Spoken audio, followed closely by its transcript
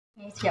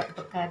siap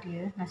bekal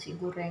dia, nasi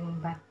goreng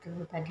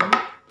butter tadi.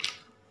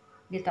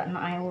 Dia tak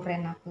nak air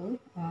uren apa.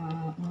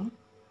 Ni.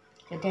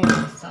 Jadi dia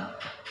masak.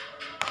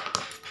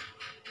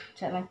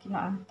 Sekejap lagi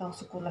nak hantar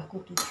sekolah ku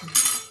 7.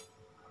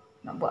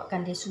 Nak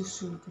buatkan dia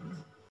susu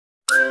dulu.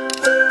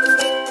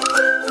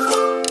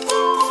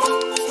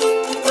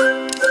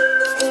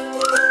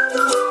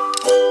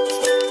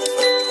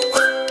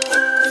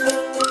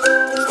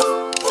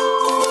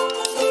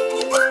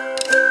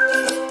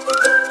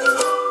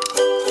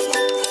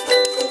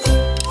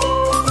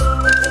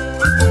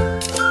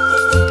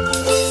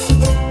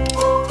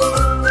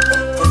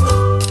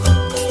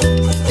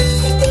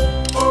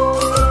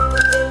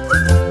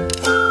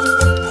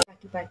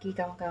 Pagi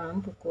kawan-kawan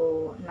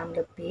pukul 6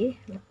 lebih,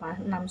 lepas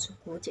 6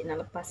 suku cik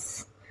nak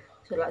lepas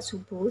solat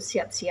subuh,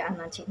 siap-siap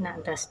anak cik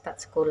nak dah start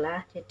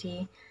sekolah.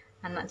 Jadi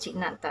anak cik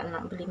nak tak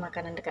nak beli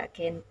makanan dekat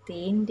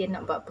kantin, dia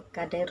nak buat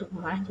bekal dari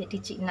rumah. Jadi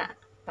cik nak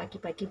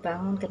pagi-pagi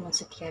bangun kena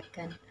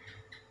sediakan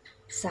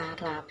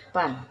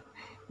sarapan.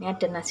 Ni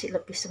ada nasi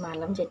lebih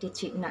semalam, jadi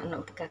cik nak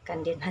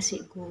bekalkan dia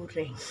nasi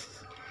goreng.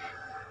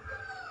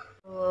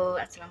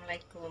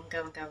 Assalamualaikum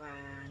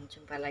kawan-kawan,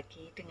 jumpa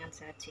lagi dengan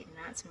saya Cik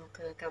Nak.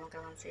 Semoga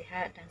kawan-kawan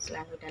sehat dan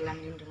selalu dalam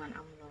lindungan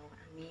Allah,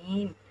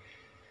 amin.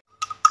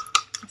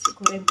 Nasi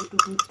goreng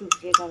butu-butu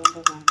dia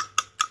kawan-kawan.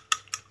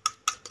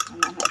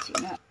 Anak-anak Cik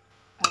Nak,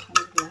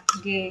 alhamdulillah,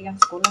 dia yang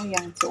sekolah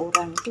yang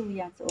seorang tu,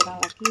 yang seorang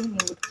lagi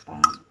minggu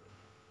depan.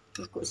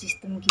 Ikut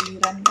sistem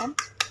giliran kan.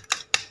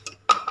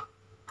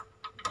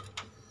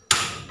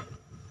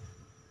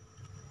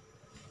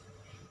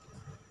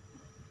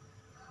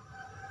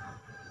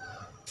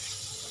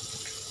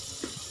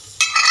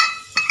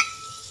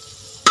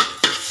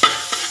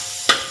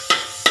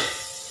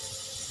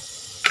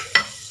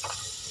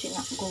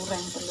 Nak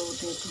goreng telur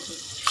dia dulu.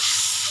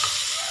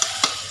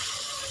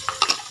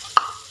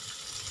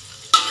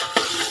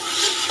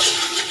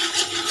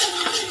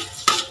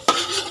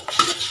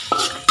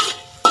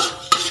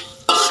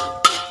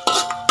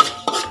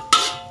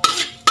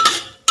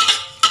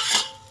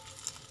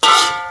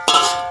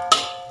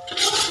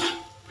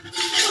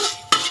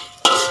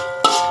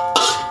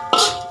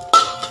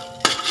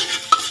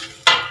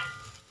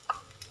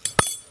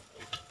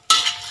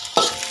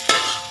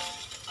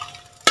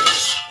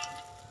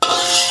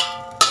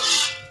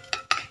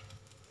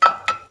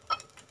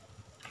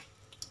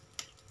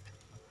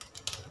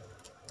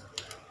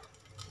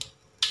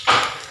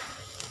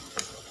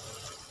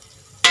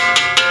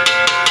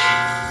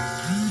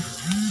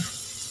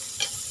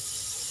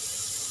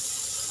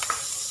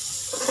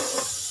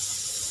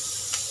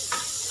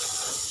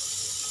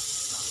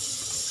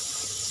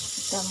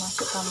 Kita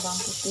masukkan bawang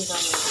putih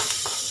kawan.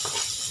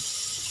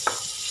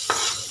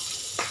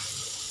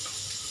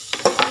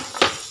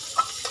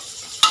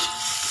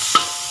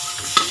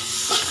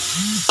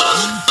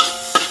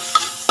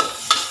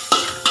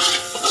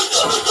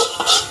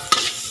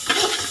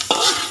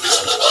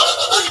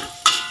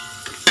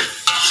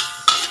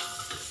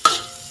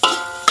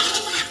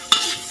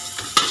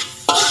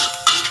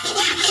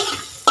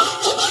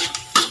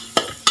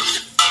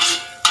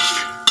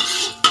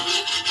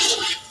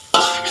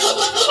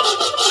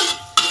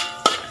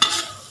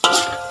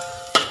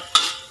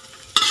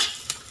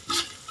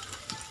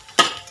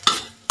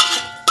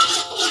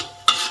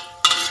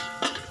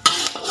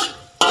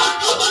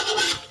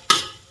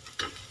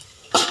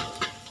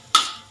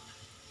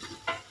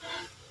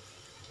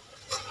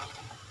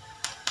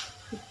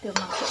 Kita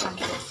masukkan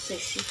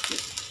proses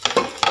sikit.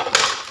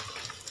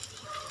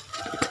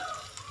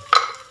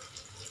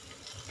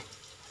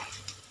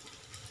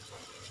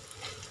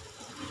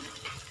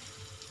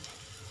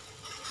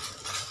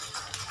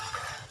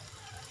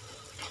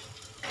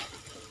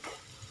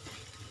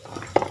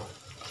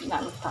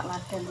 Nak letak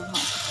lada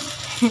lemak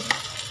sikit.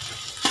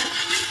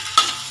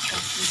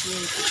 Kasih dia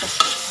kita.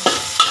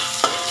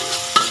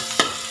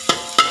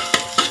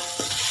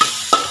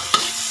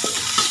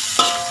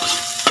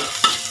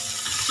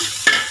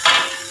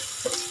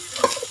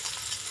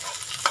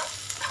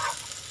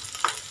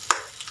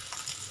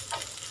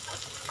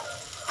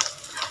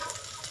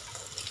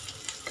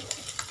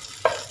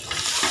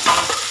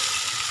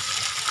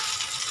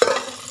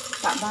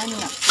 Tak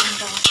banyak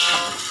tinggal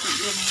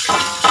sikit je.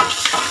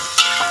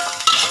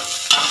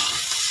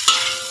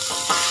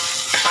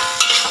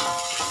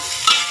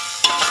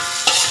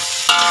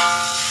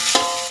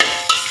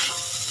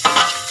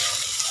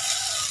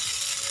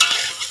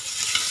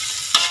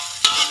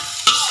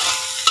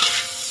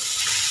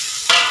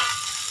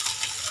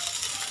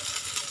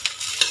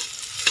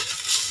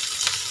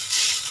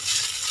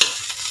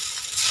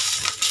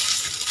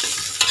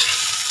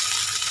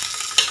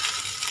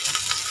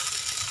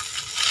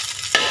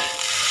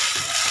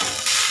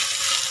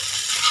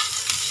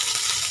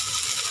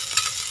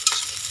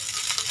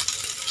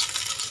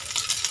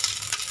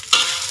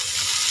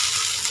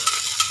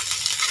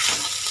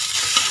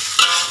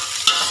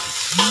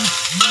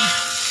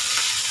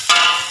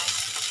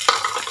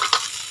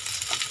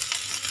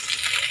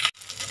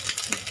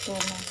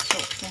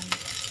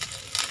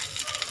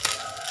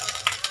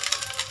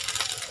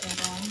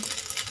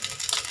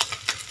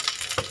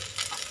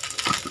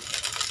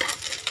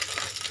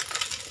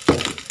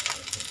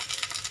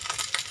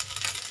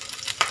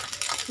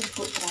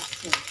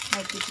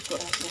 itu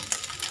cukup rasa.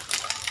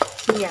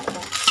 Siap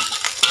dah.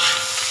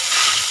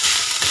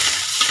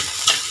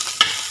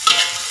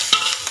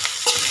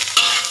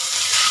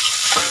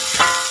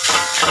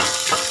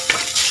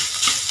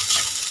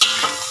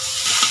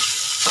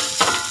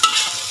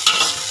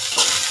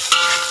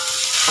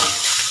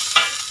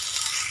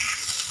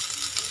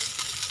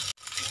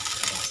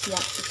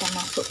 Siap, kita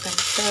masukkan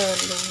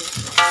telur.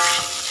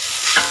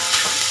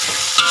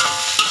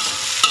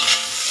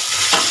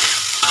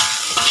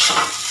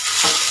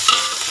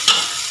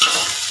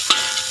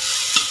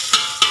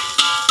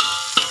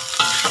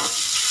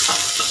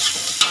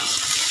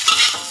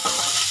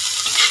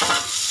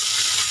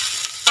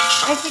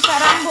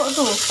 Sikat rambut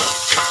tu.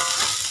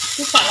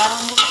 Sikatlah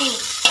rambut tu.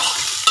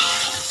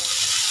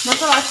 Dah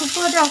solat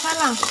subuh dah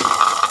sekarang.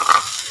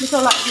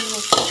 Disolat dulu.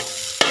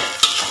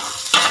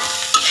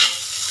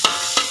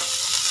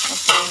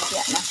 Okey,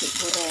 siap nasi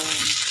goreng.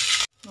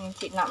 Ni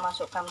cik nak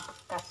masukkan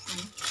bekas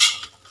ni.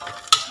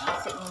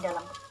 Nasi ni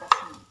dalam bekas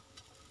ni.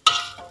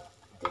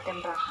 Itu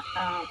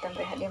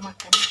tempat dia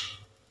makan.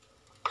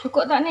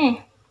 Cukup tak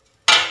ni?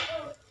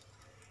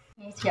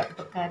 Ni siap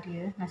bekal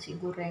dia, nasi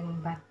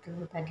goreng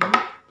butter tadi.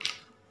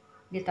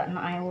 Dia tak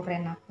nak air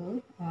uren apa.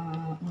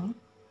 Ni.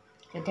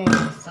 Jadi dia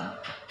masak.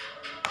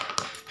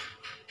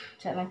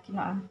 Sekejap lagi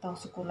nak hantar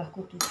sekolah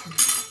pukul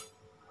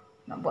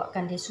 7. Nak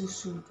buatkan dia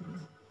susu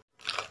dulu.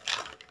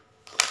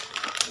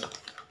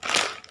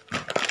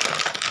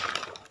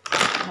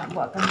 Nak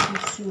buatkan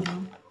susu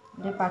ni.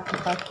 Dia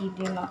pagi-pagi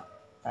dia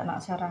tak nak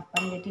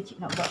sarapan. Jadi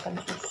cik nak buatkan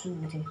susu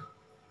je.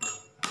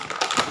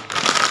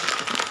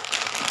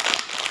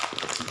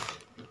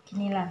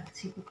 Inilah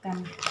sibukan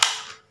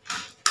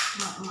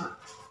mak-mak.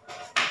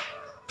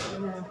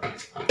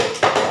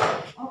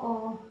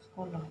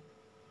 Sekolah.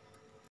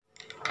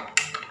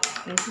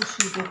 Okay,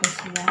 susu dia dah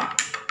siap.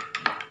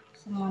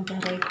 Semua dah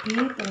ready,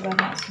 tinggal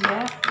nak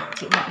siap.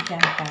 Cik nak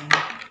jantan.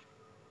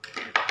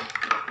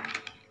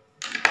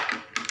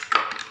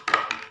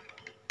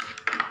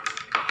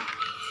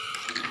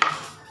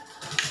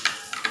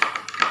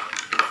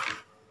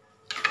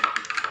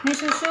 Ni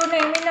susu ni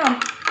minum.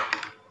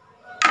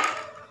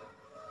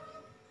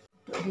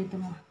 Untuk dia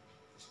tengah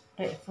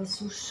breakfast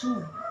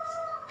susu.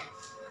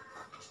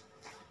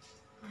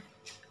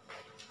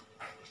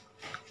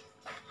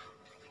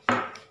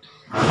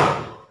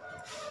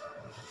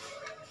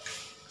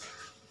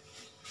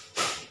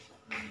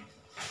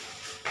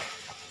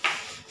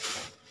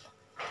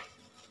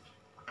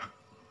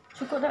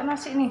 Cukup tak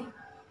nasi ni?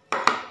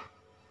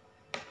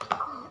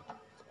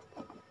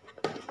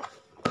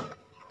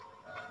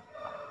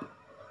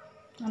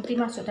 Nanti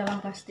masuk dalam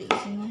plastik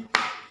sini.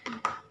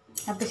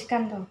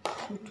 Habiskan tau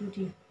sudu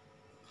dia.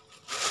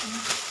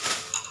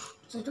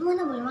 Sudu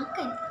mana boleh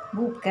makan?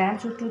 Bukan,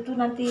 sudu tu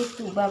nanti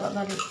itu bawa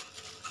balik.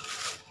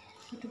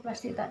 Sudu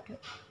plastik tak ada.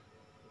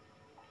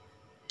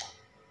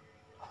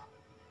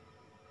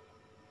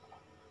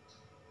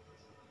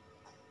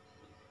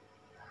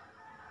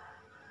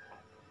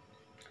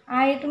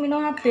 Air tu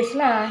minum habis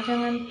lah,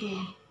 jangan tu.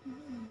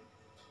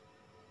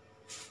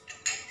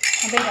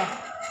 Habis dah?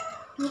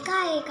 Ni kan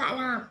air kat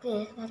dalam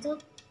habis. Lepas tu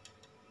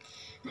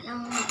nak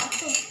dalam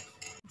apa?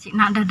 Cik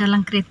nak dah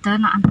dalam kereta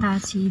nak hantar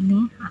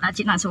sini. Anak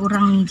cik nak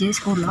seorang ni je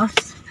sekolah.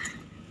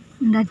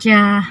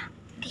 Darjah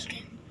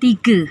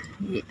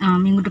 3.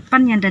 Minggu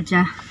depan yang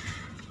darjah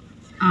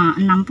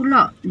 6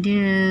 pula.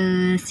 Dia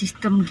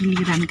sistem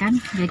giliran kan.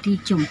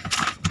 Jadi jom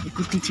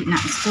ikuti cik nak.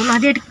 Sekolah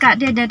dia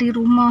dekat, dia dari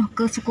rumah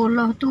ke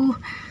sekolah tu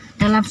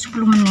dalam 10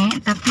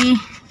 minit. Tapi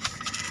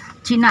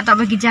cik nak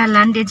tak bagi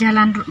jalan. Dia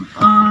jalan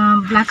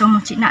belakang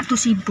cik nak tu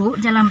sibuk,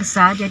 jalan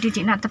besar. Jadi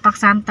cik nak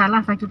terpaksa hantar lah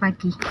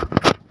pagi-pagi.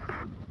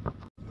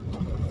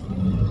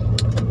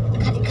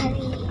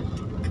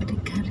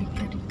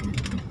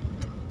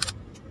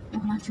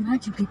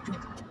 Laju gitu.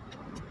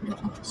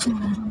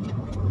 Suara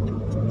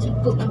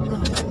sibuk apa?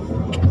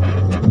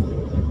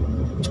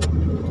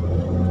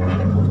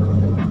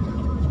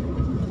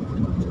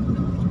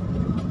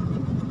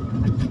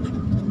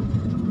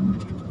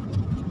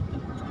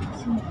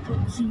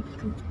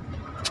 Sibuk.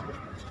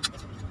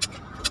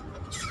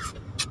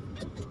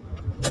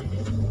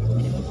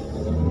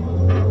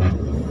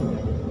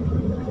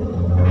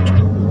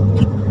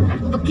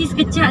 Pergi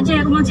sekejap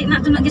je rumah cik nak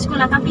tu nak pergi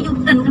sekolah, tapi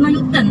U-turn, kena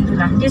U-turn tu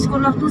lah. Dia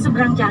sekolah tu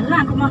seberang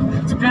jalan, rumah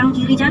seberang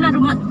kiri jalan,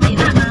 rumah cik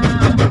nak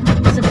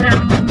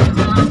seberang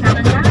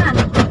kanan jalan.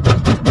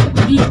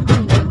 Gitu.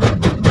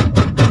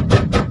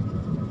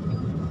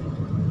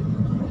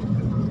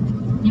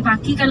 Ni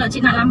pagi kalau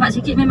cik nak lambat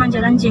sikit memang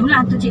jalan jam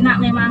lah. Tu cik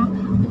nak memang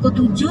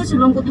pukul 7,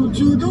 sebelum pukul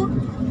 7 tu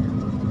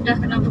dah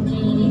kena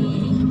pergi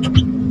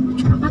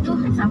apa tu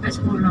sampai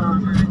sekolah.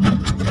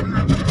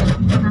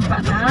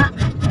 Nampak tak?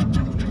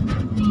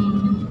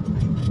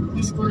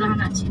 Sekolah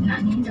anak cik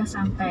nak ni dah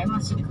sampai,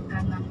 masuk ke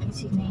kanan di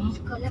sini.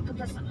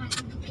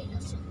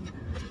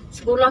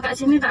 Sekolah kat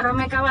sini tak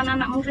ramai kawan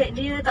anak murid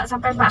dia, tak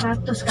sampai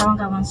 400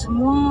 kawan-kawan.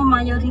 Semua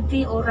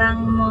mayoriti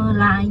orang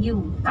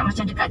Melayu. Tak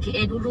macam dekat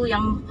KL dulu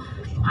yang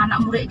anak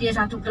murid dia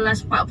satu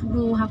kelas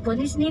 40 apa.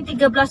 Di sini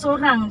 13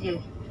 orang je.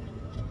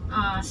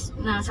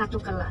 Nah,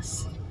 satu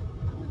kelas.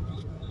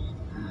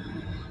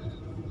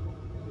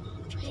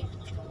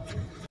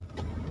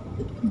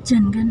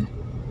 Hujan kan.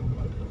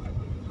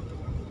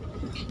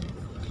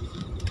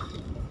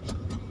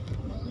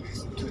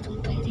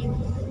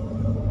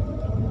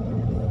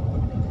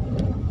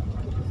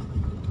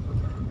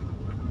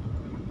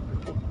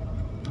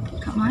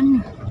 Kat mana?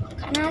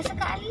 Kak Nasa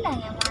Kak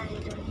Alang yang mari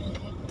dulu.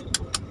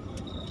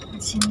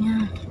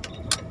 Hasilnya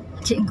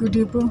cikgu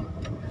dia pun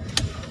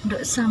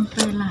tak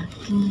sampai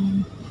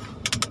lagi.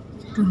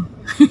 Tuh.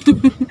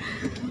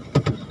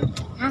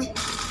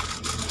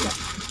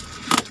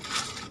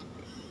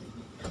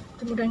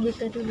 Kemudian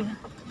kita dulu lah.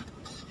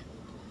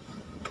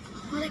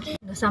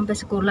 Udah sampai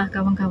sekolah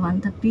kawan-kawan,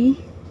 tapi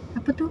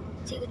apa tuh?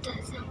 Cikgu tak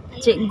sampai.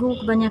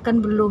 Cikgu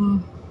kebanyakan belum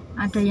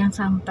ada yang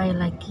sampai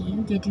lagi.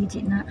 Jadi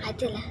Cik Nak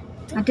Adalah.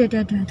 ada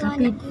Tu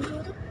tapi anak guru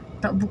tu.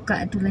 tak buka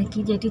tu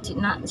lagi. Jadi Cik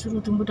Nak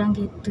suruh tunggu dalam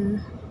kereta.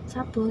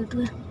 Siapa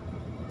tu?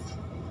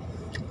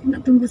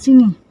 Nak tunggu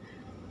sini.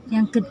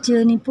 Yang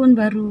kerja ni pun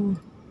baru,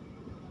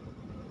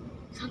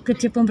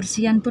 kerja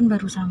pembersihan pun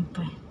baru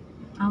sampai.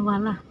 Awal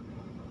lah.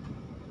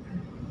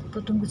 Kita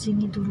tunggu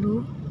sini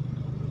dulu.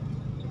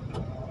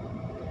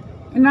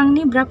 Memang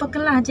ni berapa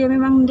kelas je,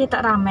 memang dia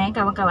tak ramai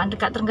kawan-kawan.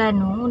 Dekat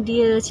Terengganu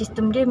dia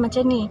sistem dia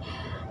macam ni.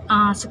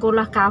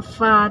 Sekolah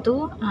kafa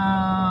tu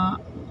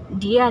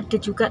dia ada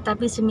juga,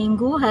 tapi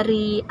seminggu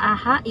hari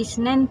Ahad,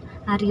 Isnin,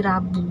 hari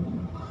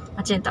Rabu.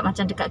 Macam tak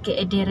macam dekat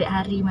KL direct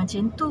hari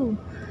macam tu.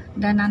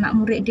 Dan anak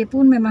murid dia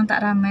pun memang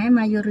tak ramai,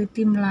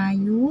 majoriti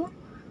Melayu.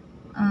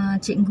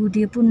 Cikgu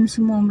dia pun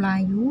semua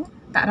Melayu.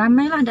 Tak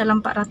ramai lah,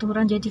 dalam 400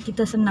 orang. Jadi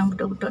kita senang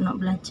budak-budak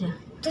nak belajar.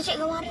 Tu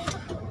cikgu mari tu.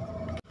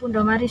 Pun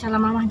dah mari,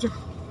 salam mamah je.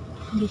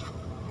 Pergi.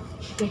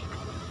 Okey.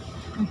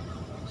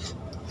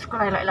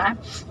 Sekolah elok-elok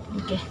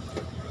Okey.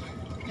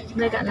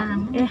 Boleh kat dalam.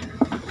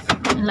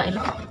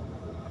 Elok-elok.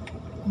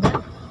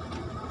 Dah.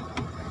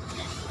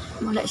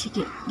 Molek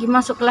sikit. Pergi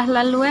masuk kelas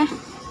lalu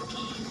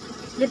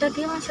Dia dah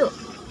pergi masuk.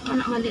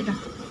 Nak balik dah.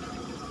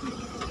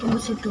 Tunggu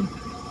situ.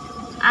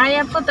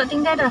 Ayah pun tak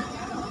tinggal dah.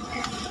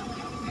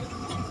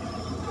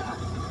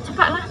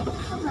 Cepatlah.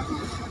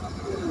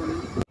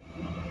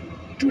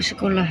 Tu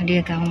sekolah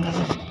dia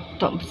kawan-kawan.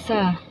 Tak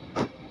besar.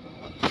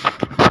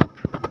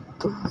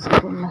 Tu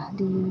sekolah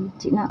di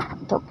Cik Nak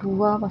tak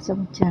keluar pasal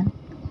hujan.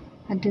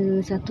 Ada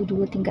 1,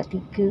 2, tingkat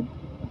 3.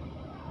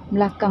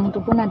 Belakang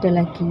tu pun ada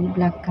lagi.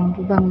 Belakang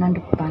tu bangunan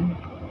depan.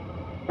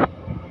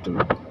 Tu.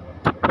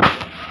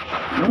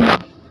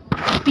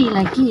 Tapi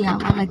lagi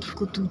awal lagi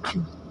pukul 7.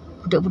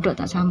 Budak-budak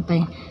tak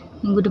sampai.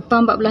 Minggu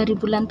depan 14 hari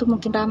bulan tu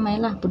mungkin ramai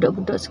lah.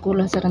 Budak-budak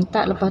sekolah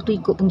serentak. Lepas tu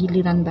ikut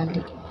penggiliran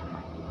balik.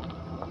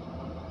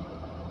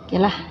 Okey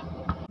lah.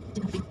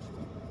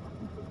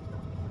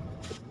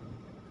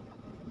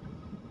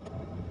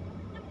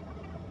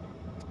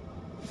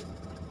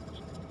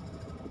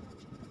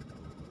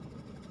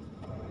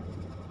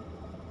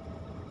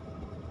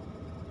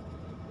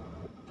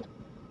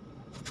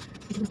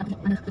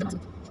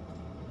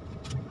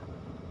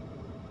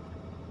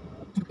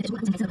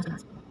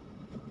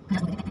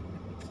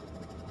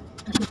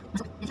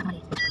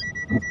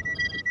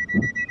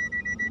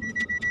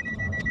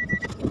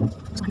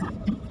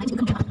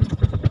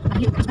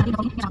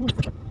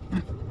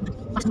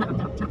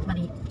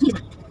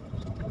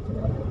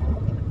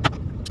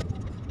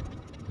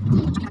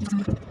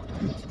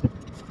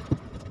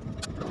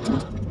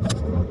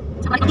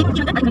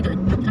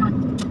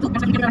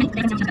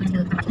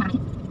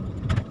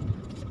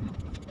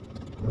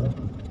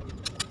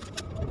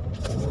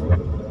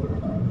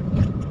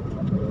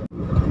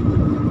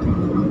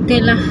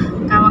 Okeylah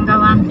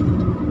kawan-kawan,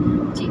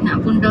 Cik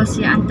Nak pun dah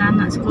siap hantar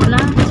anak sekolah.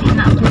 Cik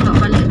Nak pun nak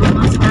balik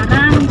rumah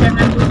sekarang.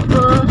 Jangan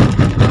lupa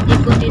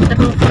ikuti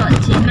terus vlog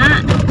Cik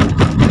Nak,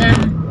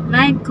 dan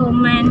like,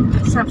 komen,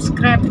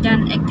 subscribe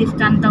dan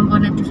aktifkan tombol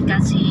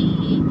notifikasi.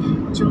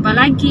 Jumpa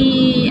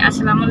lagi.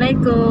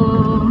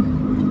 Assalamualaikum.